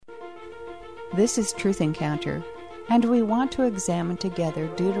This is Truth Encounter, and we want to examine together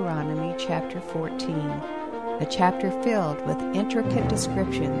Deuteronomy chapter 14, a chapter filled with intricate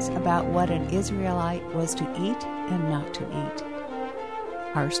descriptions about what an Israelite was to eat and not to eat.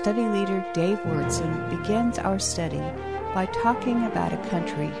 Our study leader, Dave Wyrtzen, begins our study by talking about a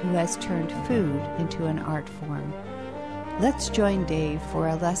country who has turned food into an art form. Let's join Dave for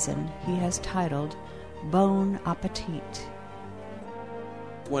a lesson he has titled Bon Appetit.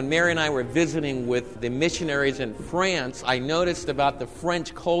 When Mary and I were visiting with the missionaries in France, I noticed about the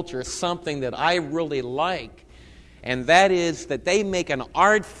French culture something that I really like, and that is that they make an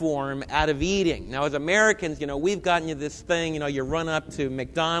art form out of eating. Now, as Americans, we've gotten you this thing, you run up to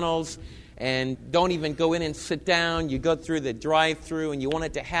McDonald's and don't even go in and sit down. You go through the drive-thru and you want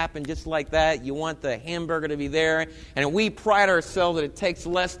it to happen just like that. You want the hamburger to be there. And we pride ourselves that it takes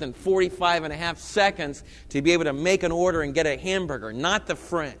less than 45 and a half seconds to be able to make an order and get a hamburger, not the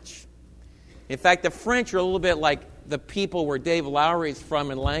French. In fact, the French are a little bit like the people where Dave Lowry is from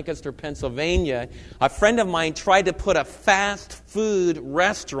in Lancaster, Pennsylvania. A friend of mine tried to put a fast food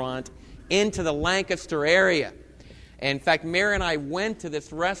restaurant into the Lancaster area. In fact, Mary and I went to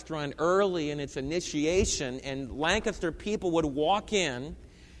this restaurant early in its initiation, and Lancaster people would walk in,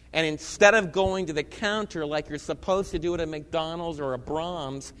 and instead of going to the counter like you're supposed to do at a McDonald's or a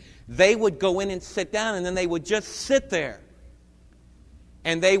Brahms, they would go in and sit down, and then they would just sit there.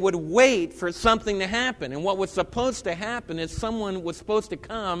 And they would wait for something to happen. And what was supposed to happen is someone was supposed to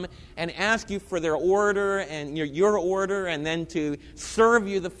come and ask you for their order and your order, and then to serve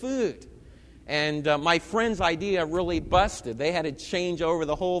you the food. And my friend's idea really busted. They had to change over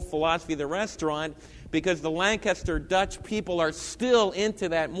the whole philosophy of the restaurant because the Lancaster Dutch people are still into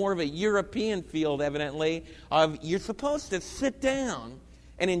that more of a European field, evidently, of you're supposed to sit down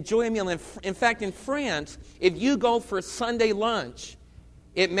and enjoy a meal. In fact, in France, if you go for Sunday lunch,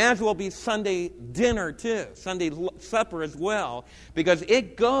 it may as well be Sunday dinner too, Sunday supper as well, because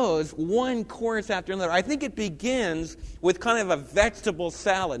it goes one course after another. I think it begins with kind of a vegetable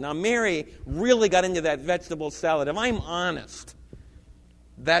salad. Now, Mary really got into that vegetable salad. If I'm honest,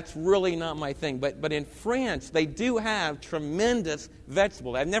 that's really not my thing. But in France, they do have tremendous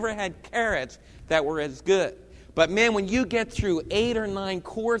vegetables. I've never had carrots that were as good. But man, when you get through 8 or 9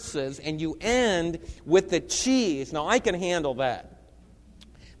 courses and you end with the cheese, now I can handle that.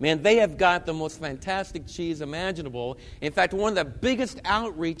 Man, they have got the most fantastic cheese imaginable. In fact, one of the biggest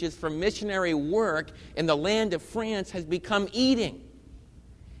outreaches for missionary work in the land of France has become eating.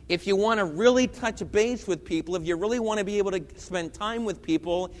 If you want to really touch base with people, if you really want to be able to spend time with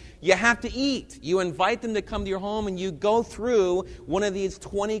people, you have to eat. You invite them to come to your home and you go through one of these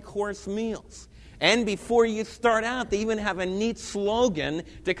 20-course meals. And before you start out, they even have a neat slogan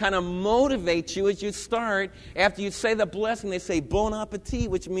to kind of motivate you as you start. After you say the blessing, they say, Bon Appetit,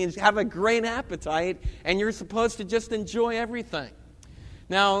 which means have a great appetite, and you're supposed to just enjoy everything.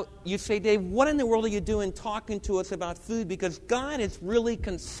 Now, you say, Dave, what in the world are you doing talking to us about food? Because God is really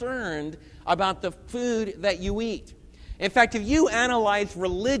concerned about the food that you eat. In fact, if you analyze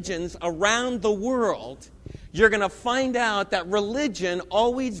religions around the world, you're going to find out that religion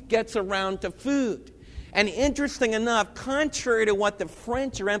always gets around to food. And interesting enough, contrary to what the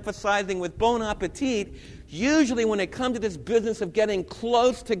French are emphasizing with Bon Appetit, usually when it comes to this business of getting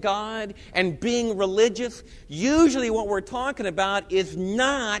close to God and being religious, usually what we're talking about is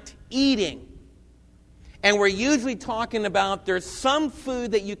not eating. And we're usually talking about there's some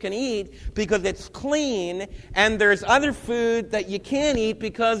food that you can eat because it's clean, and there's other food that you can't eat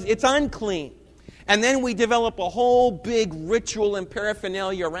because it's unclean. And then we develop a whole big ritual and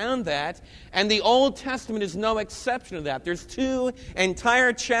paraphernalia around that. And the Old Testament is no exception to that. There's 2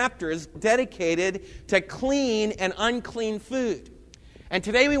 entire chapters dedicated to clean and unclean food. And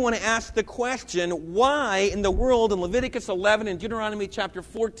today we want to ask the question, why in the world in Leviticus 11 and Deuteronomy chapter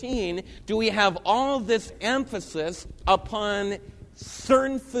 14 do we have all this emphasis upon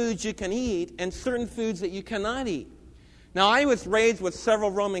certain foods you can eat and certain foods that you cannot eat? Now, I was raised with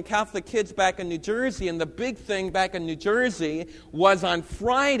several Roman Catholic kids back in New Jersey, and the big thing back in New Jersey was on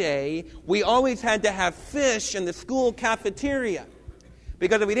Friday, we always had to have fish in the school cafeteria.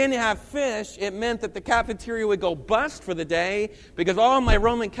 Because if we didn't have fish, it meant that the cafeteria would go bust for the day, because all of my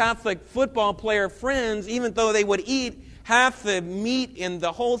Roman Catholic football player friends, even though they would eat half the meat in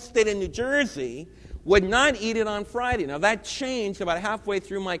the whole state of New Jersey, would not eat it on Friday. Now, that changed about halfway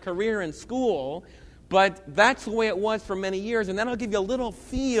through my career in school, but that's the way it was for many years. And that'll give you a little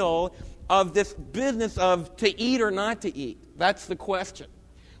feel of this business of to eat or not to eat. That's the question.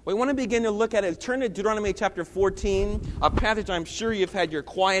 We want to begin to look at it. Turn to Deuteronomy chapter 14, a passage I'm sure you've had your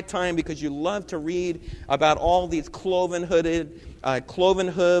quiet time because you love to read about all these cloven-hooded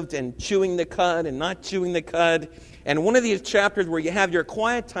cloven-hooved and chewing the cud and not chewing the cud. And one of these chapters where you have your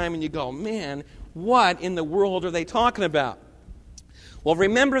quiet time and you go, man, what in the world are they talking about? Well,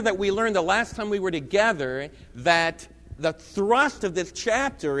 remember that we learned the last time we were together that the thrust of this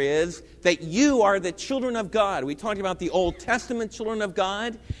chapter is that you are the children of God. We talked about the Old Testament children of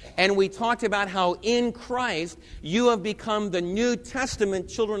God, and we talked about how in Christ you have become the New Testament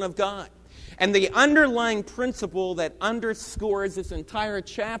children of God. And the underlying principle that underscores this entire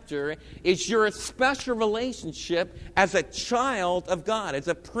chapter is your special relationship as a child of God, as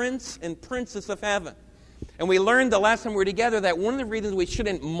a prince and princess of heaven. And we learned the last time we were together that one of the reasons we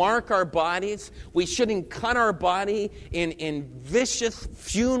shouldn't mark our bodies, we shouldn't cut our body in vicious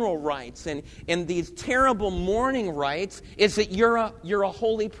funeral rites and in these terrible mourning rites, is that you're a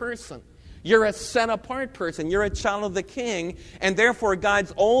holy person. You're a set-apart person. You're a child of the King, and therefore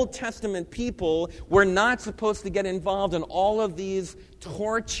God's Old Testament people were not supposed to get involved in all of these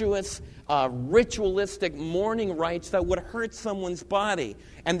tortuous, ritualistic mourning rites that would hurt someone's body.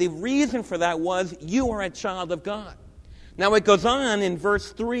 And the reason for that was you are a child of God. Now it goes on in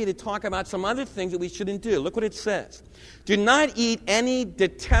verse 3 to talk about some other things that we shouldn't do. Look what it says. Do not eat any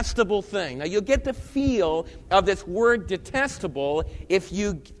detestable thing. Now you'll get the feel of this word detestable if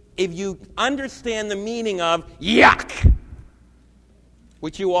you understand the meaning of yuck,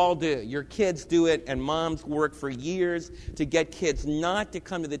 which you all do. Your kids do it, and moms work for years to get kids not to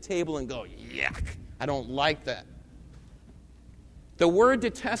come to the table and go, yuck, I don't like that. The word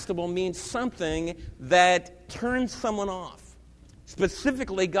detestable means something that turns someone off,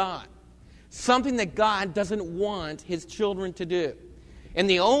 specifically God, something that God doesn't want his children to do. In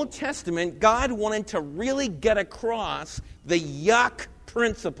the Old Testament, God wanted to really get across the yuck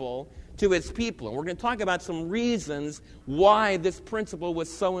principle to his people. And we're going to talk about some reasons why this principle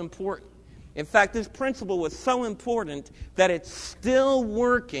was so important. In fact, this principle was so important that it's still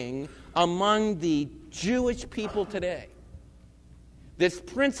working among the Jewish people today. This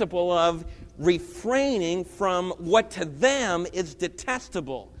principle of refraining from what to them is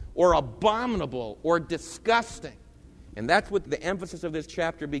detestable or abominable or disgusting. And that's what the emphasis of this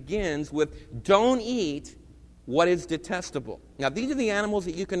chapter begins with. Don't eat what is detestable. Now, these are the animals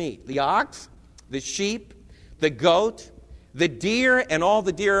that you can eat. The ox, the sheep, the goat, the deer, and all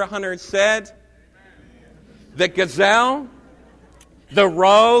the deer hunters said. The gazelle, the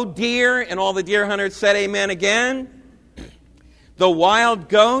roe deer, and all the deer hunters said amen again. The wild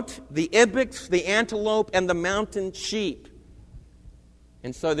goat, the ibex, the antelope, and the mountain sheep.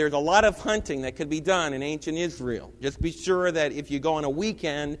 And so there's a lot of hunting that could be done in ancient Israel. Just be sure that if you go on a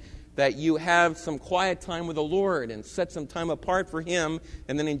weekend, that you have some quiet time with the Lord and set some time apart for Him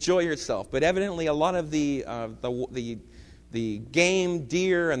and then enjoy yourself. But evidently a lot of the game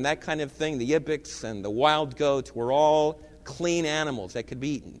deer and that kind of thing, the ibex and the wild goats, were all clean animals that could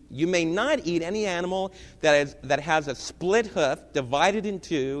be eaten. You may not eat any animal that has a split hoof divided in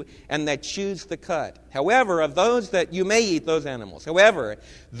two and that chews the cud. However, of those that you may eat those animals. However,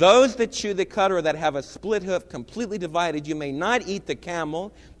 those that chew the cud or that have a split hoof completely divided, you may not eat the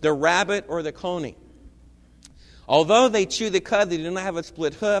camel, the rabbit, or the coney. Although they chew the cud, they do not have a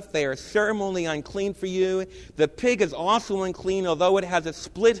split hoof. They are ceremonially unclean for you. The pig is also unclean. Although it has a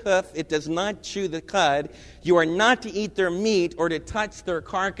split hoof, it does not chew the cud. You are not to eat their meat or to touch their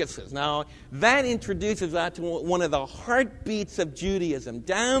carcasses. Now, that introduces us to one of the heartbeats of Judaism.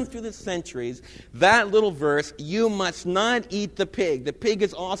 Down through the centuries, that little verse, you must not eat the pig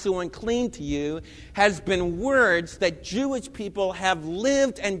is also unclean to you, has been words that Jewish people have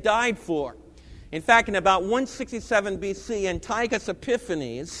lived and died for. In fact, in about 167 BC, Antiochus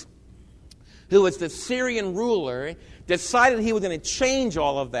Epiphanes, who was the Syrian ruler, decided he was going to change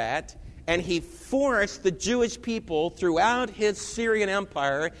all of that, and he forced the Jewish people throughout his Syrian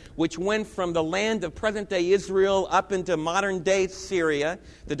empire, which went from the land of present-day Israel up into modern-day Syria,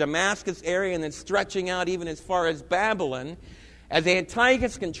 the Damascus area, and then stretching out even as far as Babylon. As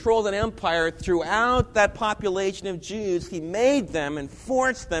Antiochus controlled an empire throughout that population of Jews, he made them and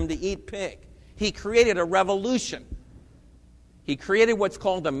forced them to eat pig. He created a revolution. He created what's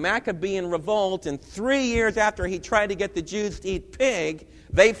called the Maccabean Revolt, and 3 years after he tried to get the Jews to eat pig,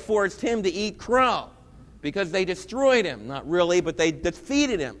 they forced him to eat crow because they destroyed him. Not really, but they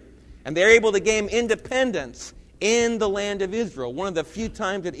defeated him. And they're able to gain independence in the land of Israel. One of the few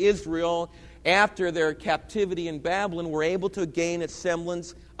times that Israel, after their captivity in Babylon, were able to gain a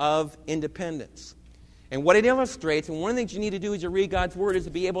semblance of independence. And what it illustrates, and one of the things you need to do as you read God's Word, is to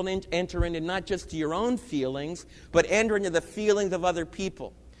be able to enter into not just to your own feelings, but enter into the feelings of other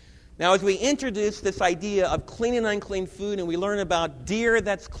people. Now, as we introduce this idea of clean and unclean food, and we learn about deer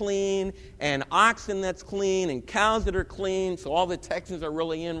that's clean, and oxen that's clean, and cows that are clean, so all the Texans are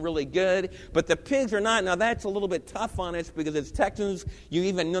really in really good, but the pigs are not. Now, that's a little bit tough on us, because as Texans, you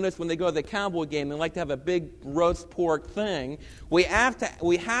even notice when they go to the Cowboy game, they like to have a big roast pork thing. We have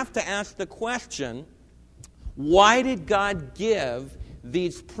to ask the question, why did God give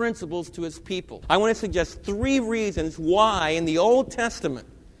these principles to his people? I want to suggest 3 reasons why in the Old Testament,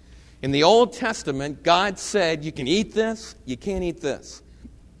 God said, you can eat this, you can't eat this.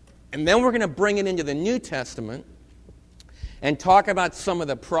 And then we're going to bring it into the New Testament and talk about some of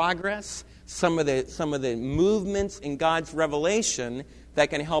the progress, some of the movements in God's revelation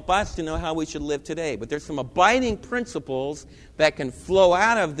that can help us to know how we should live today. But there's some abiding principles that can flow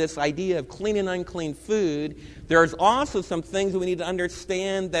out of this idea of clean and unclean food. There's also some things that we need to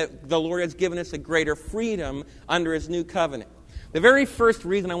understand that the Lord has given us a greater freedom under his new covenant. The very first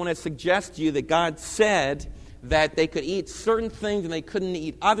reason I want to suggest to you that God said that they could eat certain things and they couldn't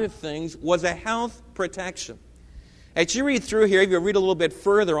eat other things was a health protection. As you read through here, if you read a little bit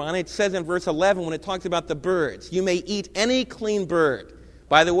further on, it says in verse 11 when it talks about the birds, you may eat any clean bird.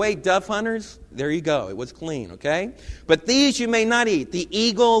 By the way, dove hunters, there you go. It was clean, okay? But these you may not eat. The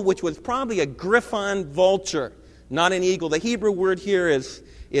eagle, which was probably a griffon vulture, not an eagle. The Hebrew word here is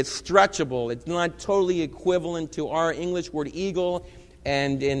stretchable. It's not totally equivalent to our English word eagle.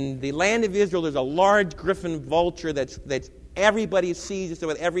 And in the land of Israel, there's a large griffon vulture that's everybody sees just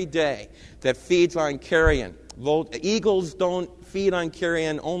about every day that feeds on carrion. Eagles don't feed on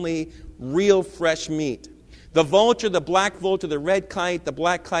carrion, only real fresh meat. The vulture, the black vulture, the red kite, the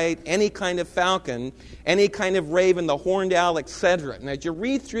black kite, any kind of falcon, any kind of raven, the horned owl, etc. And as you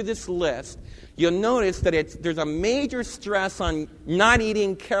read through this list, you'll notice that there's a major stress on not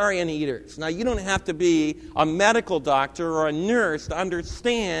eating carrion eaters. Now, you don't have to be a medical doctor or a nurse to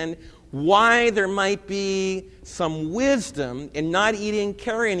understand why there might be some wisdom in not eating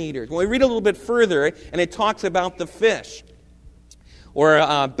carrion eaters. When we read a little bit further, and it talks about the fish, or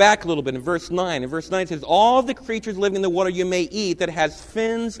back a little bit in verse 9. In verse 9 it says, all the creatures living in the water you may eat that has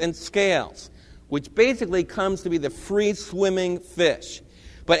fins and scales, which basically comes to be the free-swimming fish.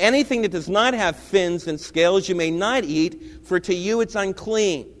 But anything that does not have fins and scales you may not eat, for to you it's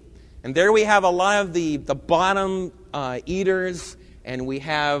unclean. And there we have a lot of the bottom eaters, and we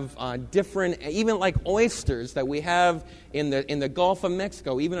have different, even like oysters that we have in the Gulf of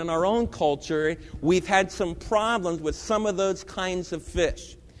Mexico. Even in our own culture, we've had some problems with some of those kinds of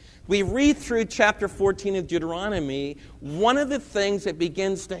fish. We read through chapter 14 of Deuteronomy. One of the things that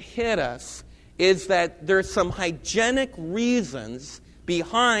begins to hit us is that there's some hygienic reasons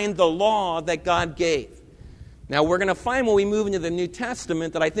behind the law that God gave. Now, we're going to find when we move into the New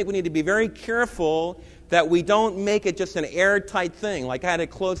Testament that I think we need to be very careful that we don't make it just an airtight thing. Like I had a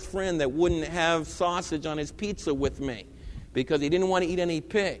close friend that wouldn't have sausage on his pizza with me because he didn't want to eat any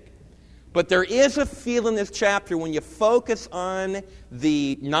pig. But there is a feel in this chapter when you focus on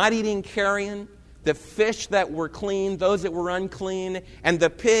the not eating carrion, the fish that were clean, those that were unclean, and the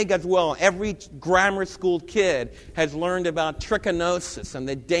pig as well. Every grammar school kid has learned about trichinosis and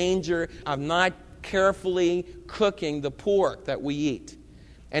the danger of not carefully cooking the pork that we eat.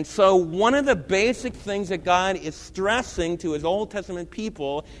 And so one of the basic things that God is stressing to his Old Testament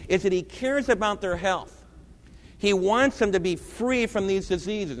people is that he cares about their health. He wants them to be free from these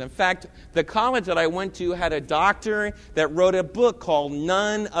diseases. In fact, the college that I went to had a doctor that wrote a book called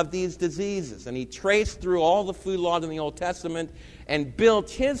None of These Diseases. And he traced through all the food laws in the Old Testament and built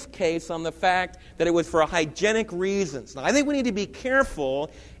his case on the fact that it was for hygienic reasons. Now, I think we need to be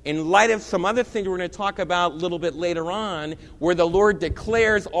careful in light of some other things we're going to talk about a little bit later on, where the Lord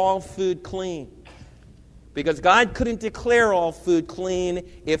declares all food clean. Because God couldn't declare all food clean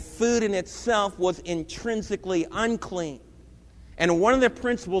if food in itself was intrinsically unclean. And one of the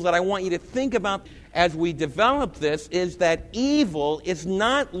principles that I want you to think about as we develop this is that evil is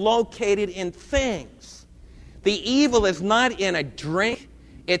not located in things. The evil is not in a drink.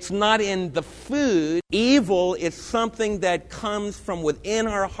 It's not in the food. Evil is something that comes from within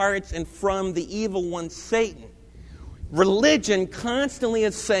our hearts and from the evil one, Satan. Religion constantly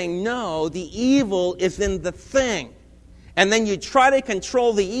is saying, no, the evil is in the thing. And then you try to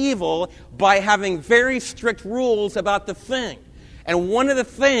control the evil by having very strict rules about the thing. And one of the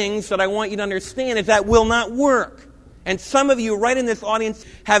things that I want you to understand is that will not work. And some of you right in this audience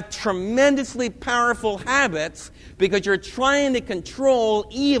have tremendously powerful habits because you're trying to control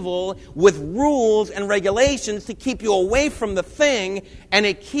evil with rules and regulations to keep you away from the thing, and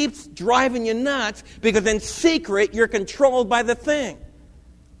it keeps driving you nuts because in secret you're controlled by the thing.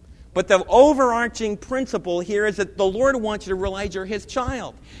 But the overarching principle here is that the Lord wants you to realize you're His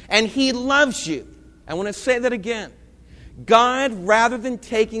child. And He loves you. I want to say that again. God, rather than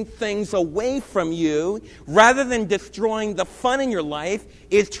taking things away from you, rather than destroying the fun in your life,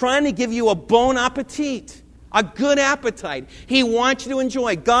 is trying to give you a bon appetit, a good appetite. He wants you to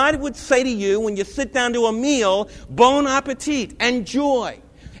enjoy. God would say to you when you sit down to a meal, bon appetit, enjoy.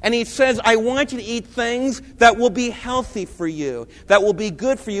 And He says, I want you to eat things that will be healthy for you, that will be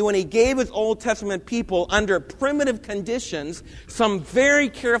good for you. And He gave His Old Testament people, under primitive conditions, some very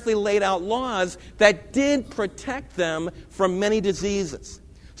carefully laid out laws that did protect them from many diseases.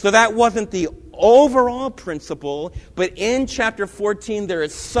 So that wasn't the overall principle, but in chapter 14 there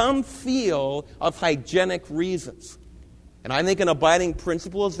is some feel of hygienic reasons. And I think an abiding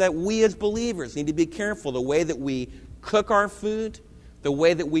principle is that we as believers need to be careful the way that we cook our food, the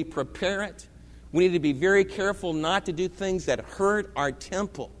way that we prepare it. We need to be very careful not to do things that hurt our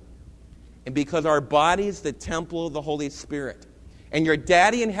temple. And because our body is the temple of the Holy Spirit. And your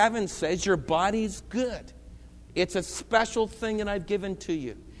daddy in heaven says your body's good. It's a special thing that I've given to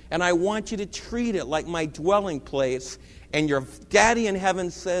you. And I want you to treat it like my dwelling place. And your daddy in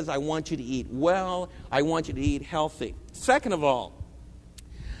heaven says, I want you to eat well. I want you to eat healthy. Second of all,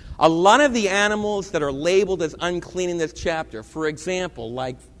 a lot of the animals that are labeled as unclean in this chapter, for example,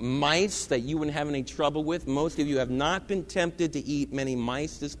 like mice that you wouldn't have any trouble with. Most of you have not been tempted to eat many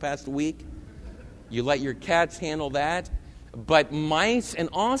mice this past week. You let your cats handle that. But mice and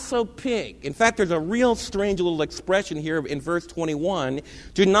also pig. In fact, there's a real strange little expression here in verse 21.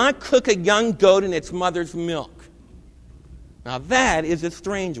 Do not cook a young goat in its mother's milk. Now that is a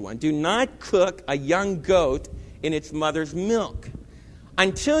strange one. Do not cook a young goat in its mother's milk.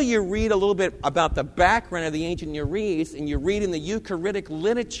 Until you read a little bit about the background of the ancient Near East, and you read in the Ugaritic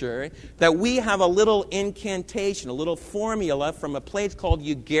literature that we have a little incantation, a little formula from a place called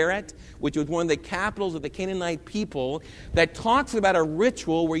Ugarit, which was one of the capitals of the Canaanite people, that talks about a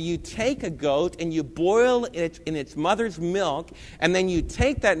ritual where you take a goat and you boil it in its mother's milk, and then you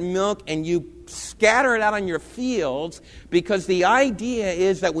take that milk and you scatter it out on your fields, because the idea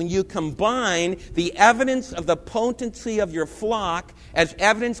is that when you combine the evidence of the potency of your flock as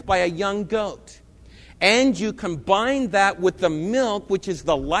evidenced by a young goat, and you combine that with the milk, which is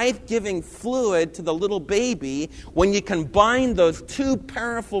the life-giving fluid to the little baby, when you combine those two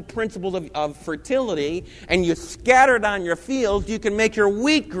powerful principles of fertility and you scatter it on your fields, you can make your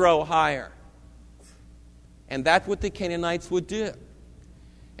wheat grow higher. And that's what the Canaanites would do.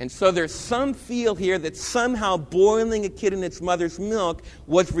 And so there's some feel here that somehow boiling a kid in its mother's milk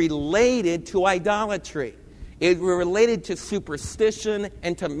was related to idolatry. It was related to superstition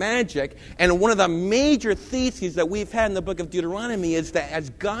and to magic. And one of the major theses that we've had in the book of Deuteronomy is that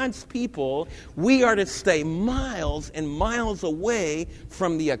as God's people, we are to stay miles and miles away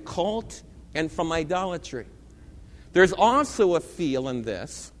from the occult and from idolatry. There's also a feel in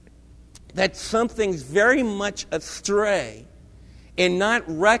this that something's very much astray in not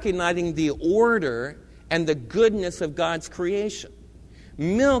recognizing the order and the goodness of God's creation.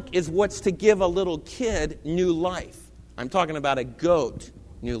 Milk is what's to give a little kid new life. I'm talking about a goat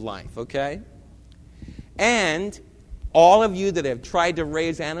new life, okay? And all of you that have tried to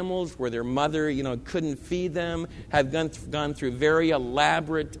raise animals where their mother, couldn't feed them, have gone through very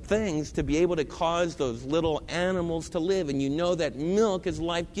elaborate things to be able to cause those little animals to live. And you know that milk is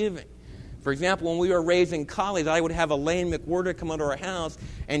life-giving. For example, when we were raising collies, I would have Elaine McWhorter come into our house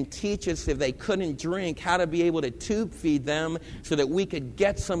and teach us, if they couldn't drink, how to be able to tube feed them so that we could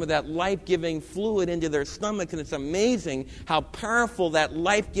get some of that life-giving fluid into their stomachs. And it's amazing how powerful that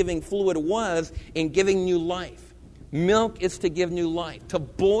life-giving fluid was in giving new life. Milk is to give new life. To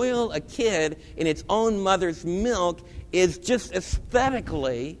boil a kid in its own mother's milk is just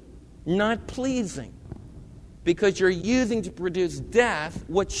aesthetically not pleasing, because you're using to produce death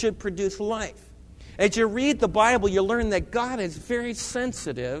what should produce life. As you read the Bible, you learn that God is very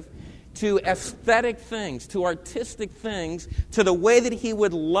sensitive to aesthetic things, to artistic things, to the way that He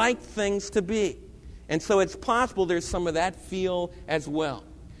would like things to be. And so it's possible there's some of that feel as well.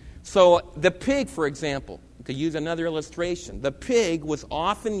 So the pig, for example, to use another illustration, the pig was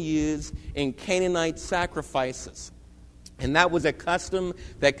often used in Canaanite sacrifices. And that was a custom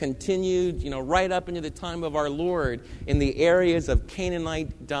that continued, right up into the time of our Lord in the areas of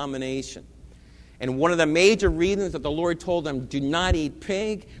Canaanite domination. And one of the major reasons that the Lord told them, do not eat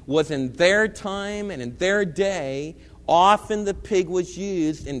pig, was in their time and in their day, often the pig was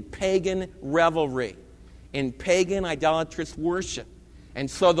used in pagan revelry, in pagan idolatrous worship. And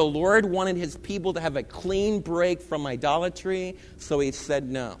so the Lord wanted His people to have a clean break from idolatry, so He said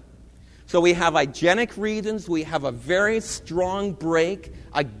no. So we have hygienic reasons. We have a very strong break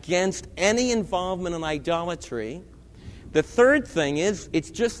against any involvement in idolatry. The third thing is, it's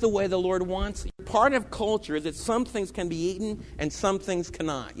just the way the Lord wants it. Part of culture is that some things can be eaten and some things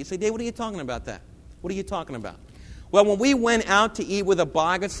cannot. You say, Dave, what are you talking about that? What are you talking about? Well, when we went out to eat with the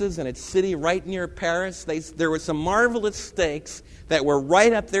Bogases in a city right near Paris, there were some marvelous steaks that were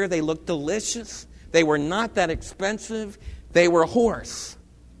right up there. They looked delicious. They were not that expensive. They were horse.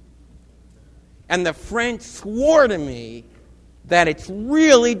 And the French swore to me that it's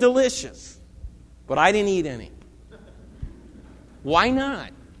really delicious. But I didn't eat any. Why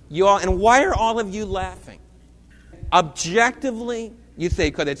not? And why are all of you laughing? Objectively, you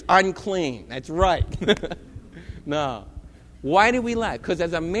say, because it's unclean. That's right. No. Why do we laugh? Because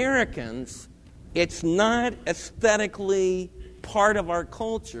as Americans, it's not aesthetically part of our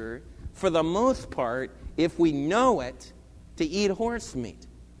culture, for the most part, if we know it, to eat horse meat.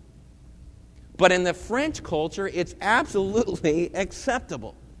 But in the French culture, it's absolutely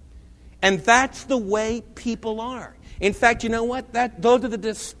acceptable. And that's the way people are. In fact, you know what? Those are the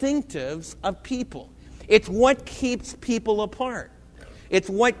distinctives of people. It's what keeps people apart. It's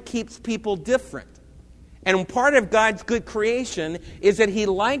what keeps people different. And part of God's good creation is that He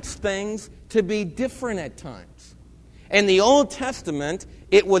likes things to be different at times. In the Old Testament,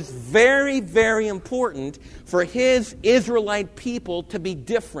 it was very, very important for His Israelite people to be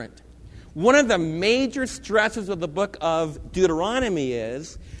different. One of the major stresses of the book of Deuteronomy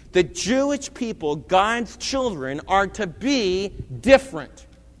is the Jewish people, God's children, are to be different.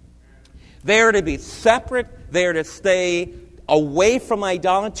 They are to be separate. They are to stay away from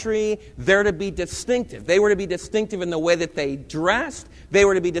idolatry. They're to be distinctive. They were to be distinctive in the way that they dressed. They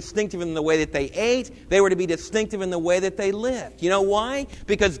were to be distinctive in the way that they ate. They were to be distinctive in the way that they lived. You know why?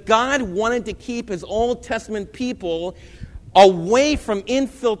 Because God wanted to keep His Old Testament people away from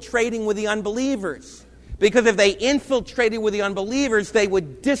infiltrating with the unbelievers. Because if they infiltrated with the unbelievers, they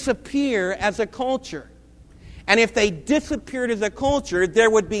would disappear as a culture. And if they disappeared as a culture, there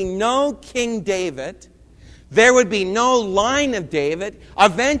would be no King David. There would be no line of David.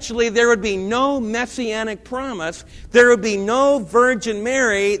 Eventually, there would be no messianic promise. There would be no Virgin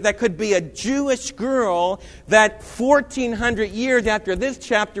Mary that could be a Jewish girl that 1,400 years after this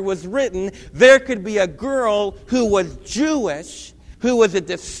chapter was written, there could be a girl who was Jewish, who was a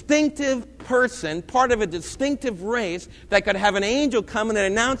distinctive person, part of a distinctive race, that could have an angel come and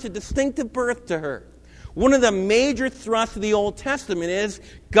announce a distinctive birth to her. One of the major thrusts of the Old Testament is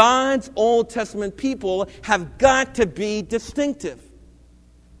God's Old Testament people have got to be distinctive.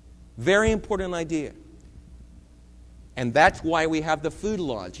 Very important idea. And that's why we have the food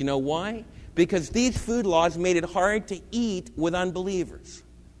laws. You know why? Because these food laws made it hard to eat with unbelievers.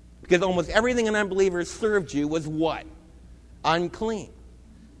 Because almost everything an unbeliever served you was what? Unclean.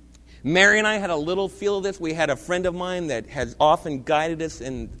 Mary and I had a little feel of this. We had a friend of mine that has often guided us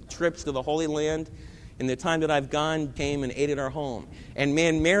in trips to the Holy Land. In the time that I've gone, came and ate at our home. And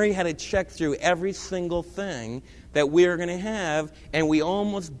man, Mary had to check through every single thing that we were going to have, and we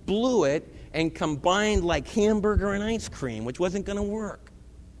almost blew it and combined like hamburger and ice cream, which wasn't going to work.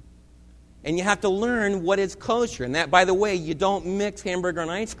 And you have to learn what is kosher. And that, by the way, you don't mix hamburger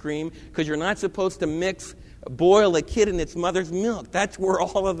and ice cream because you're not supposed to boil a kid in its mother's milk. That's where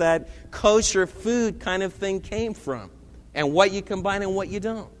all of that kosher food kind of thing came from. And what you combine and what you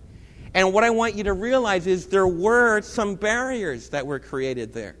don't. And what I want you to realize is there were some barriers that were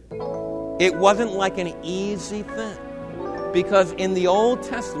created there. It wasn't like an easy thing. Because in the Old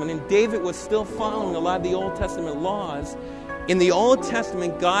Testament, and David was still following a lot of the Old Testament laws, in the Old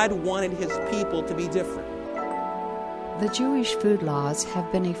Testament, God wanted His people to be different. The Jewish food laws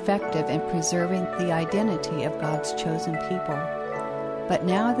have been effective in preserving the identity of God's chosen people. But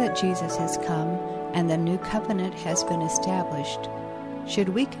now that Jesus has come and the new covenant has been established, should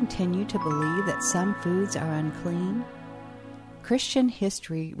we continue to believe that some foods are unclean? Christian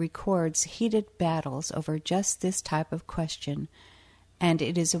history records heated battles over just this type of question, and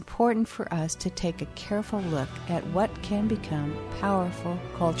it is important for us to take a careful look at what can become powerful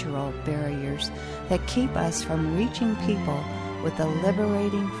cultural barriers that keep us from reaching people with the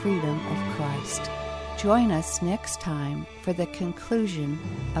liberating freedom of Christ. Join us next time for the conclusion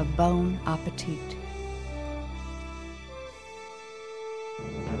of Bon Appetit.